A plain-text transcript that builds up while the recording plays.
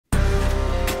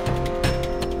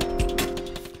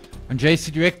On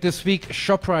JC Direct this week,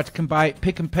 Shoprite can buy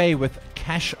Pick and Pay with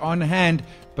cash on hand,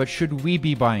 but should we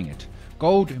be buying it?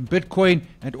 Gold and Bitcoin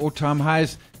at all-time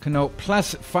highs. Canal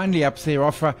Plus finally ups their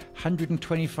offer,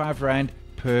 125 Rand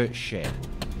per share.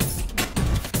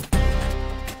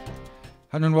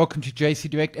 Hello and welcome to JC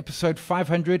Direct, episode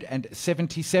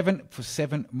 577 for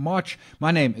 7 March. My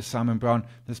name is Simon Brown.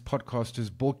 This podcast is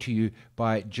brought to you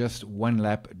by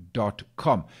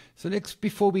justonelap.com. So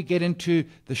before we get into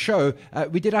the show,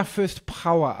 we did our first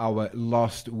power hour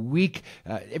last week.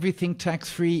 Everything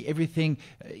tax-free, everything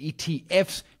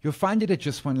ETFs. You'll find it at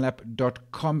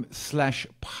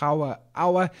justonelap.com/power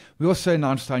hour. We also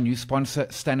announced our new sponsor,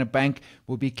 Standard Bank,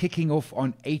 will be kicking off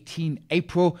on 18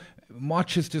 April.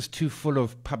 March is just too full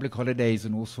of public holidays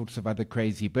and all sorts of other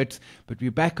crazy bits. But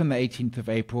we're back on the 18th of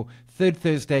April, third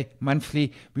Thursday,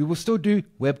 monthly. We will still do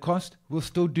webcast. We'll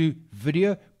still do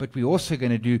video. But we're also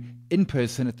going to do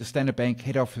in-person at the Standard Bank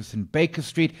head office in Baker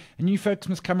Street. And you folks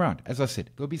must come around. As I said,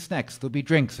 there'll be snacks, there'll be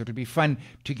drinks. It'll be fun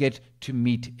to get to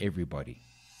meet everybody.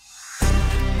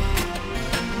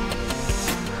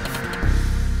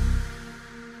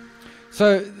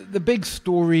 So the big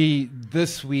story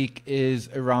this week is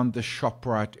around the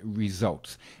Shoprite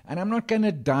results. And I'm not going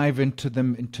to dive into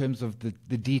them in terms of the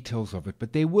details of it,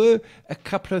 but there were a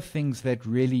couple of things that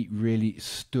really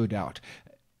stood out.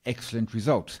 Excellent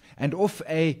results. And off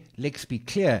let's be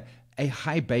clear, a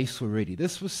high base already.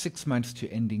 This was 6 months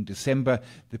to ending December.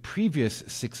 The previous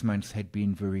 6 months had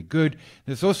been very good.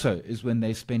 This also is when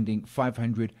they're spending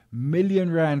 500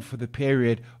 million Rand for the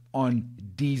period on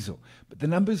diesel. But the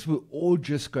numbers were all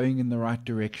just going in the right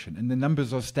direction, and the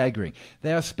numbers are staggering.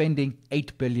 They are spending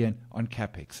 8 billion on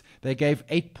CapEx. They gave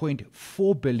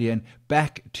 8.4 billion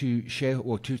back to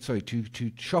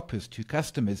shoppers, to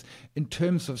customers in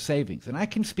terms of savings. And I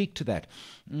can speak to that.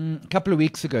 A couple of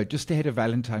weeks ago, just ahead of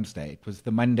Valentine's Day, it was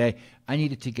the Monday, I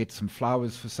needed to get some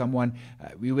flowers for someone.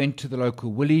 We went to the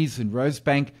local Woolies in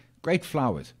Rosebank. Great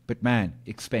flowers, but man,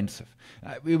 expensive.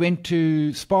 We went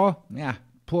to Spar.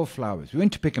 Poor flowers. We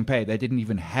went to Pick and Pay. They didn't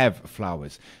even have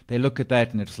flowers. They look at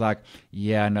that and it's like,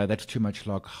 yeah, no, that's too much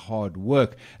like hard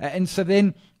work. And so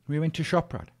then we went to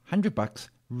Shoprite. $100,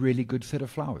 really good set of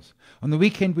flowers. On the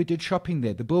weekend, we did shopping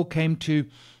there. The bill came to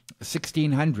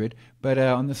 1,600, but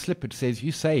on the slip it says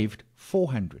you saved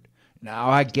 400. Now,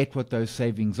 I get what those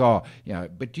savings are,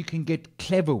 but you can get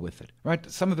clever with it,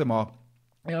 right? Some of them are,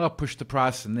 I'll push the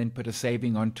price and then put a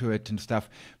saving onto it and stuff.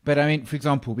 But I mean, for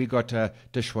example, we got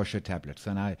dishwasher tablets,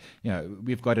 and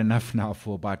we've got enough now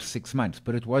for about 6 months.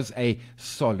 But it was a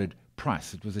solid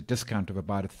price. It was a discount of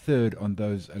about a third on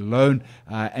those alone.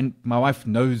 And my wife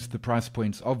knows the price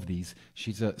points of these.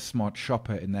 She's a smart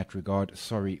shopper in that regard.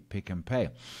 Sorry, Pick and Pay.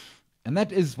 And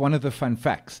that is one of the fun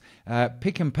facts.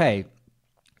 Pick and Pay,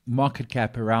 market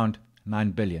cap around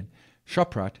 9 billion.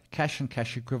 Shoprite, cash and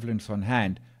cash equivalents on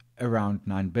hand, around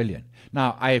 9 billion.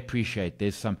 Now, I appreciate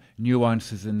there's some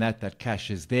nuances in that cash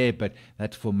is there, but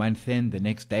that's for month end. The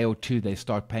next day or two, they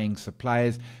start paying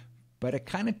suppliers. But it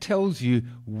kind of tells you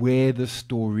where the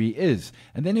story is.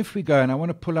 And then if we go, and I want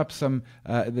to pull up some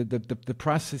the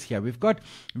prices here. We've got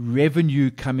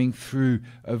revenue coming through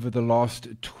over the last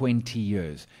 20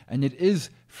 years. And it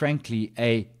is, frankly,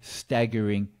 a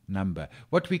staggering number.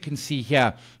 What we can see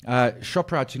here,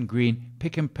 Shoprite in green,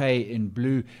 Pick and Pay in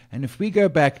blue. And if we go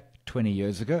back 20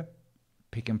 years ago,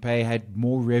 Pick and Pay had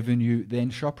more revenue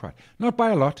than Shoprite. Not by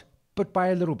a lot, but by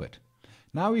a little bit.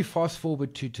 Now we fast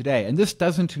forward to today, and this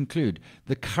doesn't include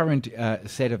the current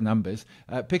set of numbers.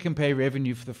 Pick and Pay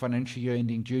revenue for the financial year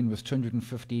ending June was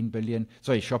 215 billion.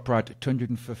 Sorry, Shoprite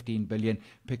 215 billion.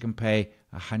 Pick and Pay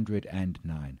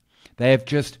 109. They have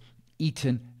just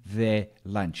eaten their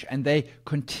lunch, and they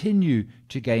continue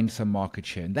to gain some market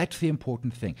share, and that's the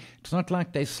important thing. It's not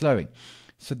like they're slowing.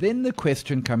 So then the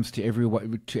question comes to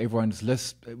everyone's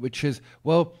list, which is,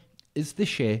 well, is the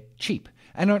share cheap?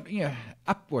 And up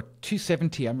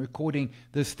 270. I'm recording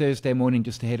this Thursday morning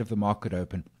just ahead of the market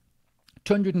open.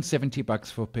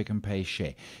 $270 for Pick and Pay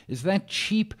share. Is that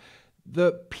cheap?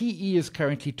 The PE is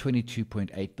currently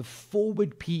 22.8. The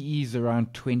forward PE is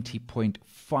around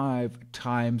 20.5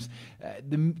 times.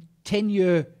 The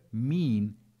 10-year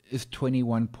mean is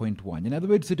 21.1. In other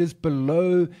words, it is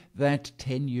below that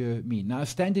 10-year mean. Now,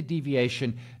 standard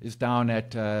deviation is down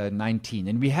at 19,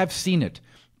 and we have seen it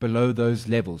below those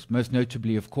levels, most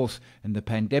notably, of course, in the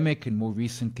pandemic, and more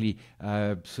recently,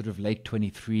 sort of mid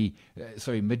 23,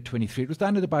 it was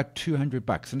down at about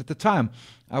 $200. And at the time,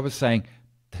 I was saying,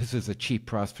 this is a cheap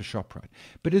price for Shoprite.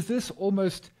 But is this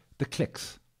almost the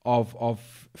clicks of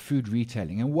food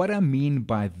retailing? And what I mean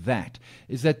by that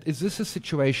is this a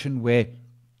situation where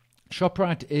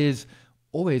Shoprite is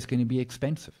always going to be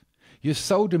expensive? you're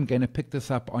seldom going to pick this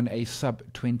up on a sub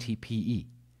 20 PE.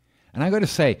 And I got to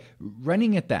say,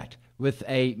 running at that with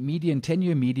a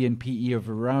 10-year median PE of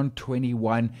around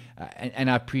 21,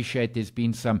 and I appreciate there's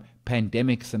been some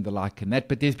pandemics and the like in that,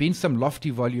 but there's been some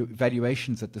lofty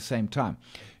valuations at the same time.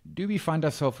 Do we find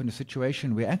ourselves in a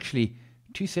situation where actually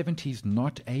 270 is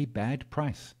not a bad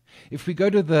price? If we go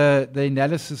to the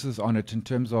analysis on it in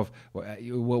terms of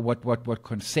what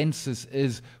consensus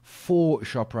is for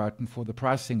Shoprite and for the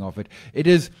pricing of it, it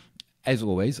is, as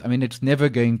always, I mean, it's never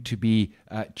going to be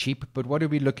cheap, but what are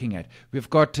we looking at? We've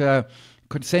got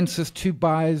consensus, 2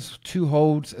 buys, 2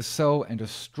 holds, a sell, and a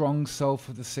strong sell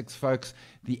for the 6 folks.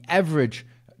 The average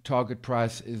target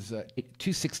price is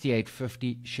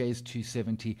 268.50, shares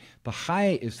 270. The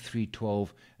high is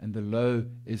 312, and the low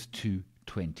is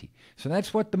 220. So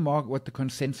that's what the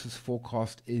consensus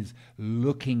forecast is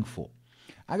looking for.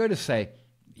 I got to say,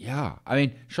 yeah, I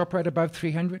mean, Shoprite above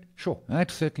 300, sure,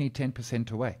 that's certainly 10%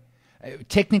 away.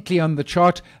 Technically on the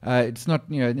chart, it's not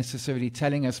necessarily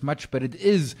telling us much, but it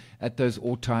is at those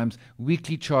all times.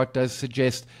 Weekly chart does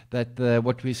suggest that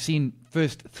what we've seen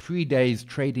first 3 days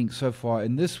trading so far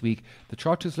in this week, the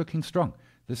chart is looking strong.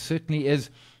 This certainly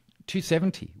is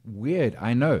 270. Weird,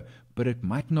 I know, but it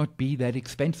might not be that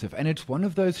expensive. And it's one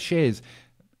of those shares.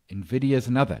 Nvidia is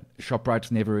another.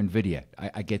 Shoprite's never Nvidia.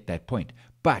 I get that point.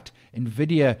 But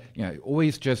Nvidia,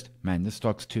 always just, man, this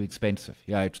stock's too expensive.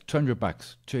 Yeah, it's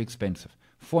 $200, too expensive.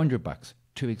 $400,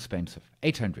 too expensive.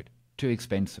 $800, too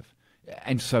expensive.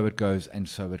 And so it goes, and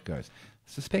so it goes.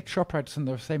 I suspect Shoprite's in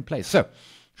the same place. So,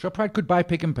 Shoprite could buy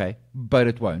Pick and Pay, but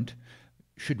it won't.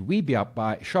 Should we be up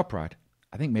by Shoprite?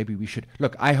 I think maybe we should.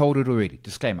 Look, I hold it already.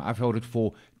 Disclaimer, I've held it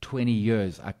for 20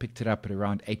 years. I picked it up at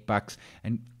around $8,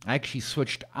 and I actually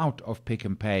switched out of Pick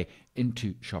and Pay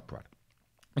into Shoprite.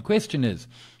 The question is,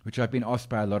 which I've been asked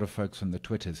by a lot of folks on the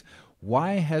Twitters,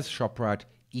 why has Shoprite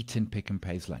eaten Pick and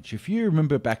Pay's lunch? If you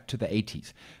remember back to the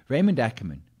 80s, Raymond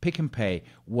Ackerman, Pick and Pay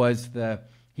was the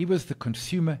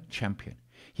consumer champion.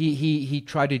 He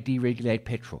tried to deregulate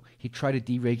petrol. He tried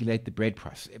to deregulate the bread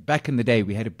price. Back in the day,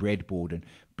 we had a bread board, and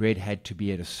bread had to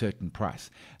be at a certain price.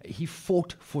 He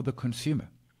fought for the consumer.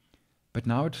 But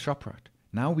now it's Shoprite.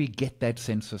 Now we get that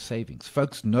sense of savings.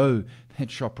 Folks know that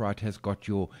Shoprite has got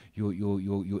your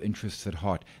interests at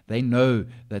heart. They know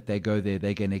that they go there,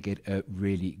 they're going to get a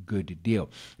really good deal.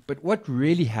 But what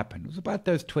really happened was about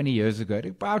those 20 years ago,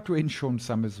 about when Sean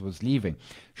Summers was leaving,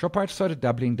 Shoprite started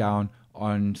doubling down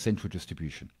on central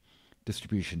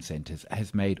distribution centers.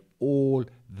 Has made all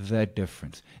the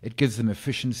difference. It gives them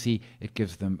efficiency, it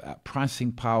gives them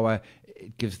pricing power,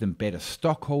 it gives them better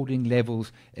stock holding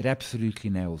levels. It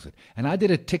absolutely nails it. And I did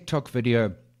a TikTok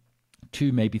video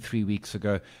 2, maybe 3 weeks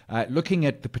ago, looking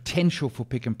at the potential for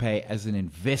Pick and Pay as an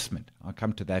investment. I'll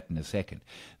come to that in a second.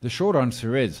 The short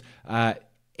answer is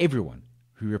everyone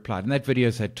who replied, and that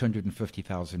video's had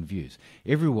 250,000 views.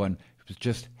 Everyone was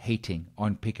just hating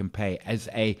on Pick and Pay as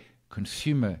a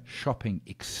consumer shopping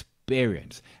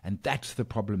experience, and that's the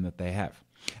problem that they have.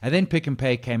 And then Pick and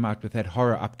Pay came out with that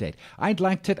horror update. I'd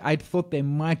liked it. I'd thought there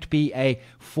might be a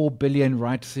 4 billion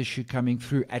rights issue coming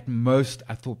through at most.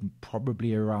 I thought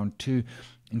probably around 2.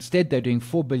 Instead, they're doing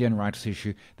 4 billion rights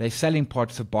issue. They're selling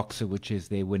parts of Boxer, which is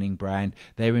their winning brand.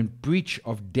 They're in breach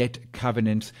of debt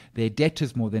covenants. Their debt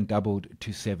has more than doubled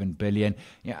to 7 billion.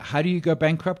 How do you go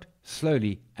bankrupt?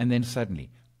 Slowly and then suddenly.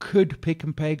 Could Pick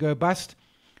and Pay go bust?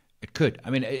 It could. I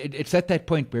mean, it's at that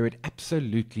point where it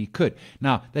absolutely could.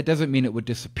 Now, that doesn't mean it would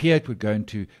disappear. It would go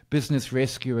into business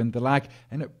rescue and the like,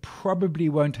 and it probably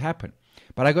won't happen.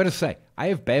 But I got to say, I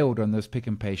have bailed on those Pick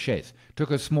and Pay shares. Took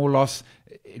a small loss.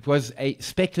 It was a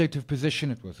speculative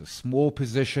position. It was a small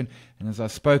position. And as I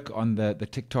spoke on the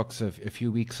TikToks of a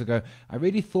few weeks ago, I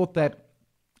really thought that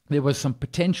there was some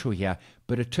potential here,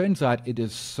 but it turns out it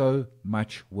is so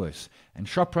much worse. And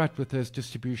Shoprite, with those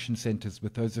distribution centers,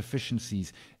 with those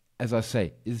efficiencies, as I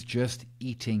say, is just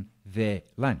eating their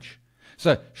lunch.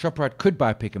 So Shoprite could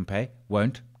buy Pick and Pay,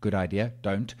 won't, good idea,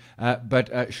 don't,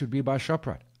 but should we buy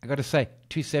Shoprite? I got to say,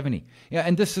 270. Yeah,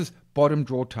 and this is bottom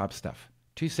drawer type stuff.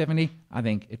 270, I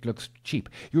think it looks cheap.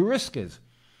 Your risk is,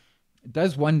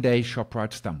 does one day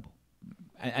Shoprite stumble?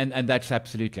 And that's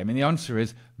absolutely, I mean, the answer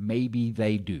is maybe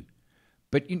they do.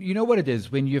 But you know what it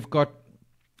is when you've got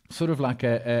sort of like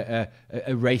a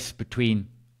race between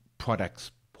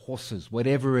products, horses,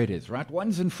 whatever it is, right?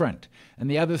 One's in front and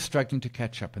the other's struggling to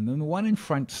catch up. And then the one in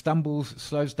front stumbles,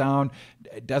 slows down,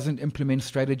 doesn't implement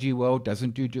strategy well,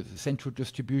 doesn't do central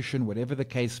distribution, whatever the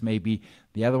case may be,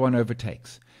 the other one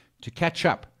overtakes. To catch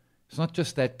up, it's not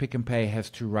just that Pick and Pay has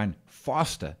to run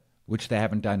faster, which they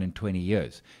haven't done in 20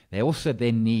 years. They also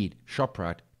then need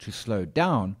Shoprite to slow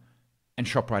down And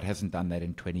Shoprite hasn't done that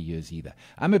in 20 years either.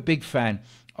 I'm a big fan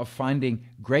of finding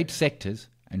great sectors,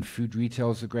 and food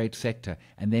retail is a great sector,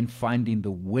 and then finding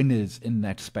the winners in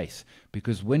that space.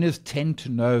 Because winners tend to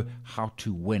know how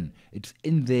to win. It's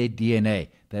in their DNA.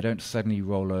 They don't suddenly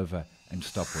roll over and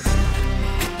stop winning.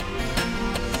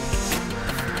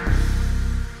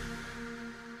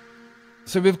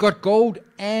 So we've got gold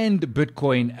and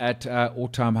Bitcoin at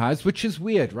all-time highs, which is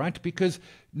weird, right? Because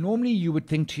normally you would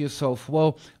think to yourself,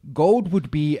 well, gold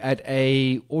would be at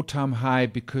a all-time high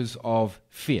because of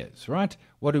fears, right?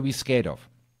 What are we scared of?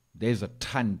 There's a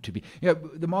ton to be.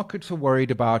 The markets are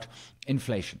worried about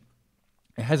inflation.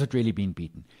 Has it really been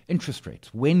beaten? Interest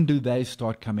rates, when do they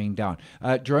start coming down?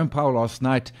 Jerome Powell last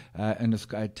night in his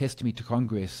testimony to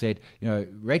Congress said,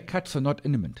 rate cuts are not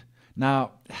imminent.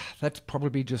 Now, that's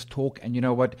probably just talk, and you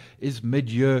know what? Is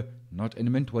mid-year not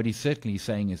imminent? What he's certainly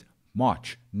saying is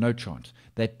March, no chance.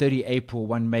 That 30 April,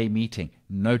 1 May meeting,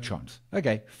 no chance.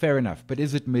 Okay, fair enough, but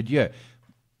is it mid-year?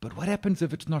 But what happens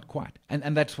if it's not quite?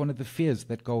 And that's one of the fears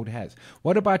that gold has.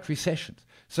 What about recessions?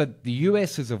 So the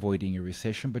US is avoiding a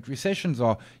recession, but recessions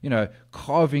are,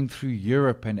 carving through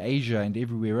Europe and Asia and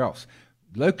everywhere else.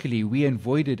 Locally, we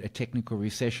avoided a technical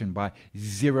recession by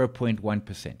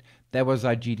 0.1%. That was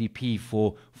our GDP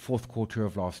for fourth quarter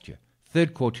of last year.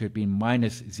 Third quarter had been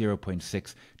minus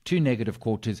 0.6. 2 negative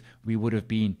quarters, we would have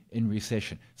been in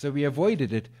recession. So we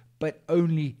avoided it, but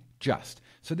only just.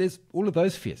 So there's all of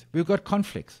those fears. We've got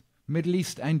conflicts, Middle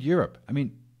East and Europe.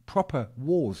 Proper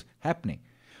wars happening.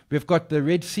 We've got the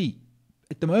Red Sea.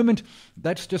 At the moment,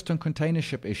 that's just a container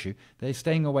ship issue. They're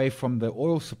staying away from the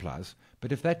oil supplies.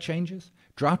 But if that changes,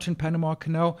 drought in Panama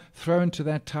Canal, throw into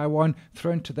that Taiwan,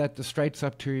 throw into that the Straits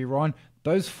up to Iran,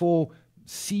 those 4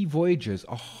 sea voyages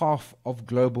are half of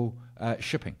global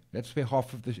shipping. That's where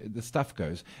half of the stuff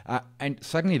goes. And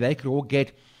suddenly they could all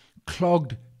get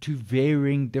clogged to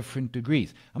varying different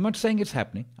degrees. I'm not saying it's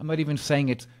happening. I'm not even saying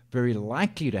it's very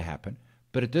likely to happen.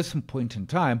 But at this point in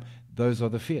time, those are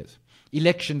the fears.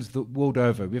 Elections the world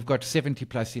over. We've got 70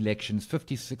 plus elections,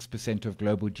 56% of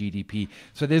global GDP.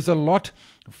 So there's a lot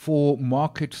for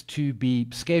markets to be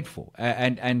scared for,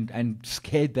 and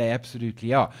scared they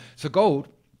absolutely are. So gold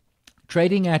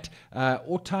trading at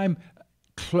all-time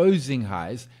closing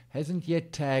highs, hasn't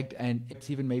yet tagged, and it's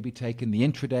even maybe taken the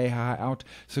intraday high out.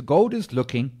 So gold is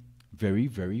looking very,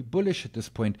 very bullish at this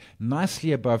point,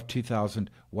 nicely above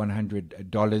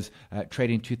 $2,100,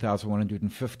 trading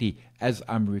 $2,150 as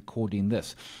I'm recording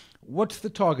this. What's the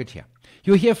target here?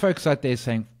 You'll hear folks out there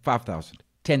saying 5,000,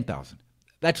 10,000.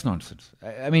 That's nonsense.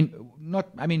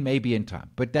 Maybe in time,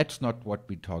 but that's not what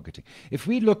we're targeting. If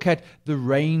we look at the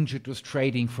range it was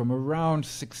trading from around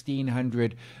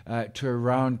 1,600 to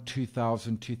around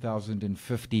 2,000,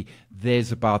 2,050,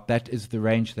 that is the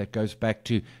range that goes back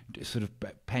to sort of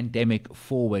pandemic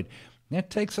forward.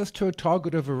 That takes us to a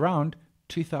target of around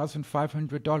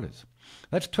 $2,500.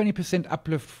 That's 20%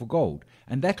 uplift for gold,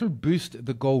 and that'll boost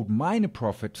the gold miner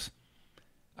profits.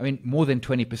 More than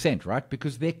 20%, right?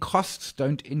 Because their costs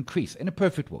don't increase. In a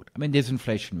perfect world, there's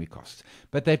inflationary costs,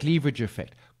 but that leverage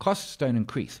effect, costs don't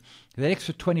increase. That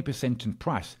extra 20% in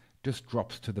price just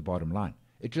drops to the bottom line.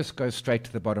 It just goes straight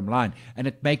to the bottom line, and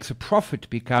it makes a profit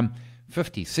become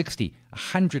 50, 60,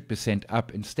 100%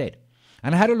 up instead.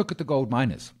 And I had a look at the gold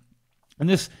miners. And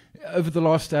this, over the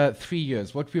last 3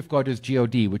 years, what we've got is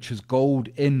GLD, which is gold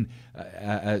in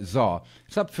ZAR.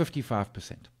 It's up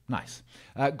 55%. Nice.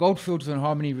 Goldfields and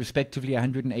Harmony, respectively,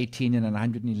 118 and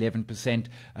 111%.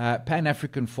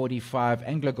 Pan-African, 45.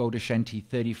 Anglo-Gold Ashanti,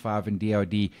 35. And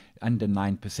DRD, under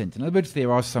 9%. In other words,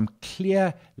 there are some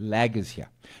clear laggers here.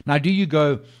 Now, do you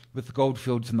go with the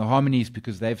Goldfields and the Harmonies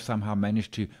because they've somehow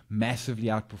managed to massively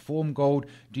outperform gold?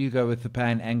 Do you go with the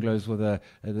Pan-Anglos or the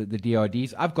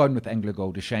DRDs? I've gone with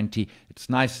Anglo-Gold Ashanti. It's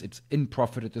nice. It's in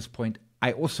profit at this point.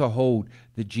 I also hold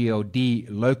the GLD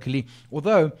locally,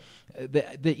 although the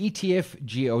ETF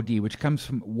GLD, which comes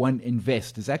from One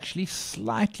Invest, is actually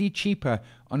slightly cheaper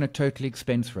on a total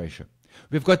expense ratio.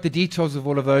 We've got the details of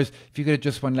all of those. If you go to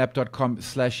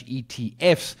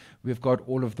justonelap.com/ETFs, we've got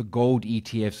all of the gold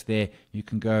ETFs there. You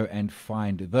can go and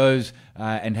find those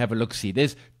and have a look-see.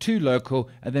 There's 2 local,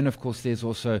 and then, of course, there's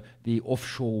also the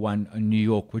offshore one in New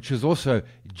York, which is also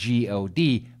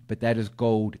GLD, but that is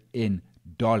gold in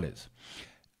dollars.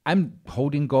 I'm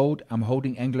holding gold. I'm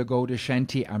holding Anglo-Gold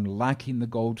Ashanti. I'm liking the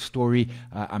gold story.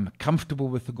 I'm comfortable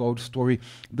with the gold story.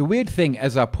 The weird thing,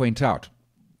 as I point out,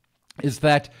 is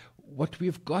that what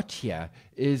we've got here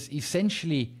is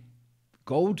essentially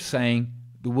gold saying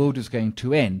the world is going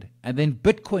to end, and then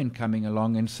Bitcoin coming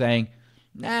along and saying,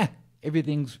 nah,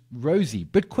 everything's rosy.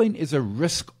 Bitcoin is a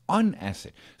risk-on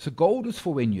asset. So gold is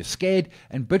for when you're scared,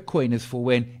 and Bitcoin is for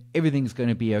when everything's going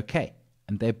to be okay.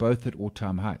 And they're both at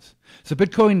all-time highs. So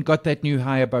Bitcoin got that new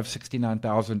high above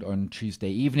 69,000 on Tuesday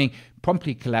evening,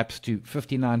 promptly collapsed to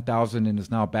 59,000 and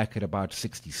is now back at about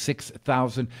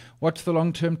 66,000. What's the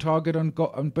long-term target on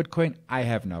Bitcoin? I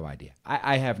have no idea.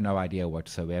 I have no idea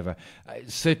whatsoever.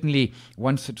 Certainly,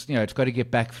 once it's got to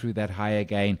get back through that high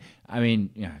again. I mean,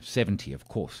 70, of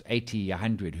course, 80,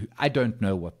 100. I don't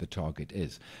know what the target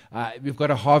is. We've got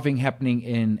a halving happening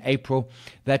in April.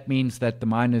 That means that the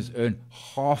miners earn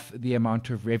half the amount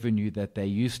of revenue that they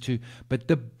used to. But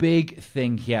the big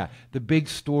thing here, the big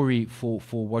story for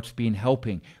what's been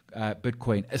helping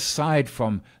Bitcoin, aside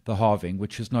from the halving,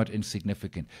 which is not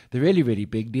insignificant, the really, really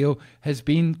big deal has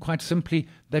been quite simply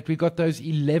that we got those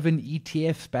 11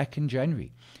 ETFs back in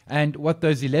January. And what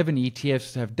those 11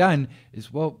 ETFs have done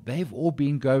is, well, they've all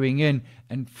been going in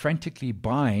and frantically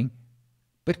buying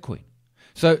Bitcoin.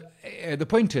 So the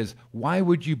point is, why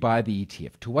would you buy the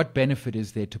ETF? To what benefit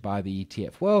is there to buy the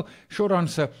ETF? Well, short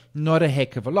answer, not a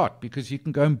heck of a lot, because you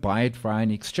can go and buy it via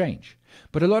an exchange.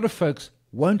 But a lot of folks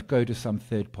won't go to some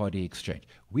third-party exchange.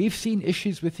 We've seen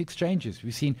issues with exchanges.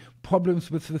 We've seen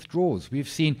problems with withdrawals. We've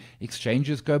seen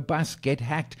exchanges go bust, get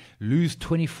hacked, lose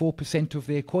 24% of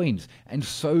their coins, and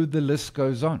so the list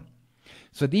goes on.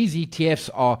 So these ETFs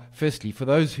are, firstly, for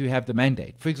those who have the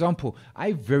mandate. For example,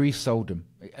 I very seldom,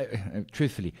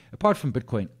 truthfully, apart from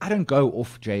Bitcoin, I don't go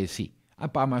off JSE. I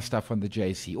buy my stuff on the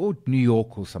JSE or New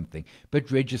York or something,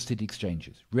 but registered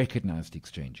exchanges, recognized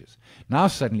exchanges. Now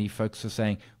suddenly folks are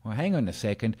saying, well, hang on a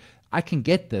second, I can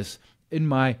get this in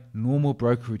my normal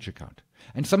brokerage account.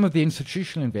 And some of the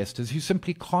institutional investors who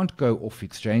simply can't go off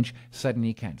exchange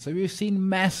suddenly can. So we've seen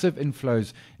massive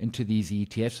inflows into these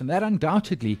ETFs, and that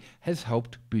undoubtedly has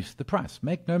helped boost the price.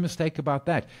 Make no mistake about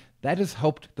that. That has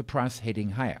helped the price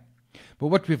heading higher. But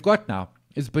what we've got now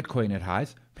is Bitcoin at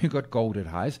highs. We've got gold at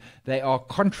highs. They are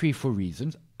contrary for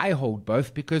reasons. I hold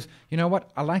both because, you know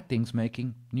what, I like things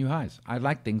making new highs. I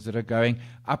like things that are going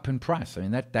up in price. I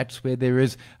mean, that's where there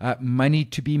is money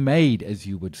to be made, as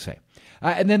you would say.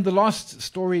 And then the last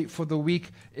story for the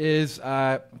week is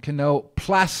Canal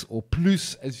Plus, or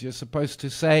Plus, as you're supposed to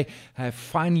say, have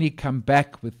finally come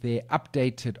back with their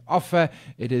updated offer.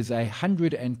 It is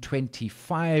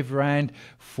 125 Rand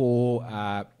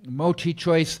for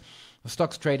multi-choice. The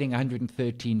stock's trading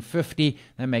 113.50.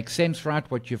 That makes sense, right?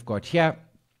 What you've got here,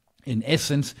 in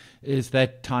essence, is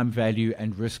that time value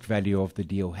and risk value of the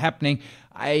deal happening.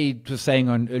 I was saying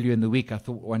earlier in the week, I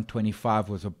thought 125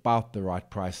 was about the right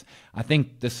price. I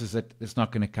think this is it. It's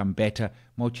not going to come better.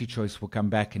 MultiChoice will come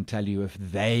back and tell you if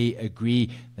they agree.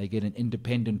 They get an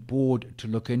independent board to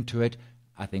look into it.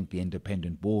 I think the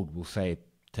independent board will say,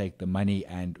 take the money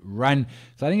and run.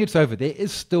 So I think it's over. There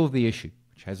is still the issue,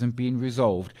 which hasn't been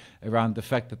resolved, around the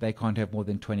fact that they can't have more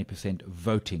than 20%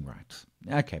 voting rights.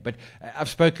 Okay, but I've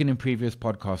spoken in previous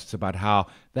podcasts about how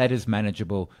that is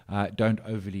manageable. Don't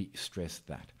overly stress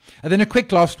that. And then a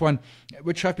quick last one,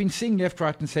 which I've been seeing left,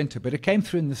 right, and center, but it came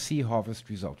through in the Sea Harvest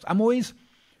results. I'm always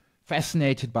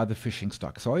fascinated by the fishing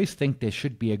stocks. I always think there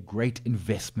should be a great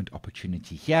investment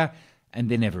opportunity here, and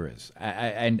there never is.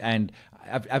 And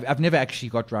I've never actually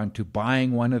got around to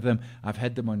buying one of them. I've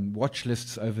had them on watch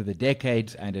lists over the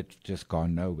decades, and it's just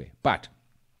gone nowhere. But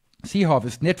Sea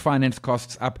Harvest net finance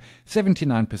costs up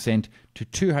 79% to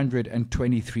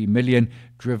 223 million,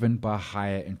 driven by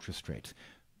higher interest rates.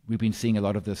 We've been seeing a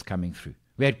lot of this coming through.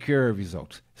 We had Cura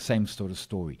results, same sort of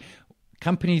story.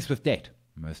 Companies with debt,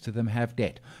 most of them have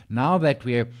debt. Now that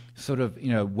we're sort of,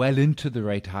 well into the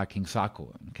rate hiking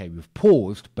cycle, okay, we've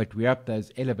paused, but we're up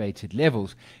those elevated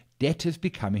levels, debt is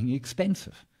becoming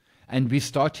expensive. And we're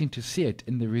starting to see it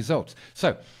in the results.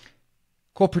 So,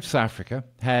 Corporate South Africa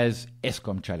has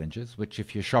Eskom challenges, which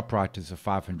if your Shoprite is a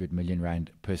 500 million rand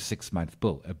per 6-month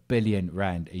bill, R1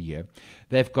 billion a year.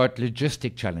 They've got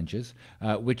logistic challenges,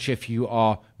 which if you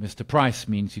are Mr. Price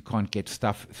means you can't get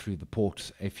stuff through the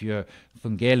ports. If you're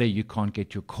Thungela, you can't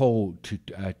get your coal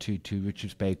to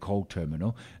Richards Bay coal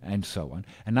terminal, and so on.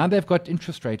 And now they've got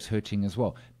interest rates hurting as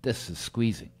well. This is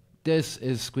squeezing.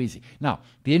 Now,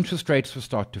 the interest rates will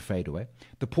start to fade away.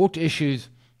 The port issues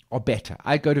are better.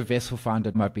 I go to Vessel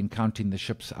Finder. I've been counting the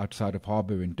ships outside of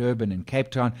harbour in Durban and Cape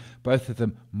Town. Both of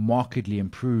them markedly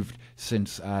improved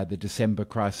since the December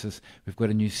crisis. We've got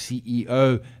a new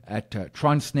CEO at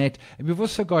Transnet. And we've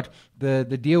also got the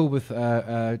deal with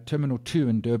Terminal 2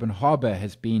 in Durban Harbour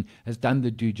has done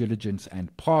the due diligence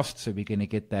and passed. So we're going to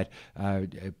get that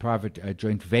private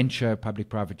joint venture,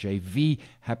 public-private JV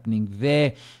happening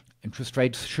there. Interest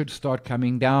rates should start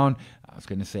coming down. I was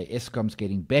going to say Eskom's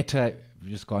getting better.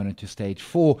 We've just gone into stage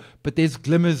 4, but there's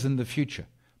glimmers in the future.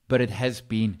 But it has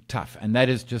been tough, and that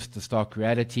is just the stark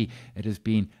reality. It has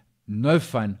been no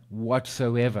fun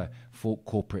whatsoever for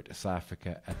corporate South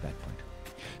Africa at that point.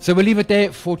 So we'll leave it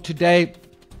there for today.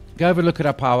 Go have a look at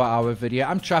our Power Hour video.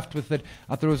 I'm chuffed with it.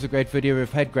 I thought it was a great video.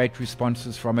 We've had great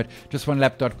responses from it.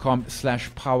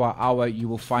 JustOneLap.com/Power Hour. You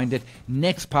will find it.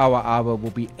 Next Power Hour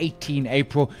will be 18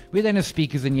 April. We don't have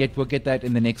speakers in yet. We'll get that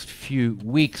in the next few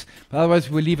weeks. But otherwise,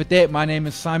 we'll leave it there. My name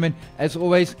is Simon. As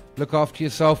always, look after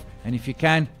yourself. And if you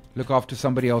can, look after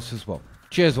somebody else as well.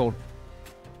 Cheers all.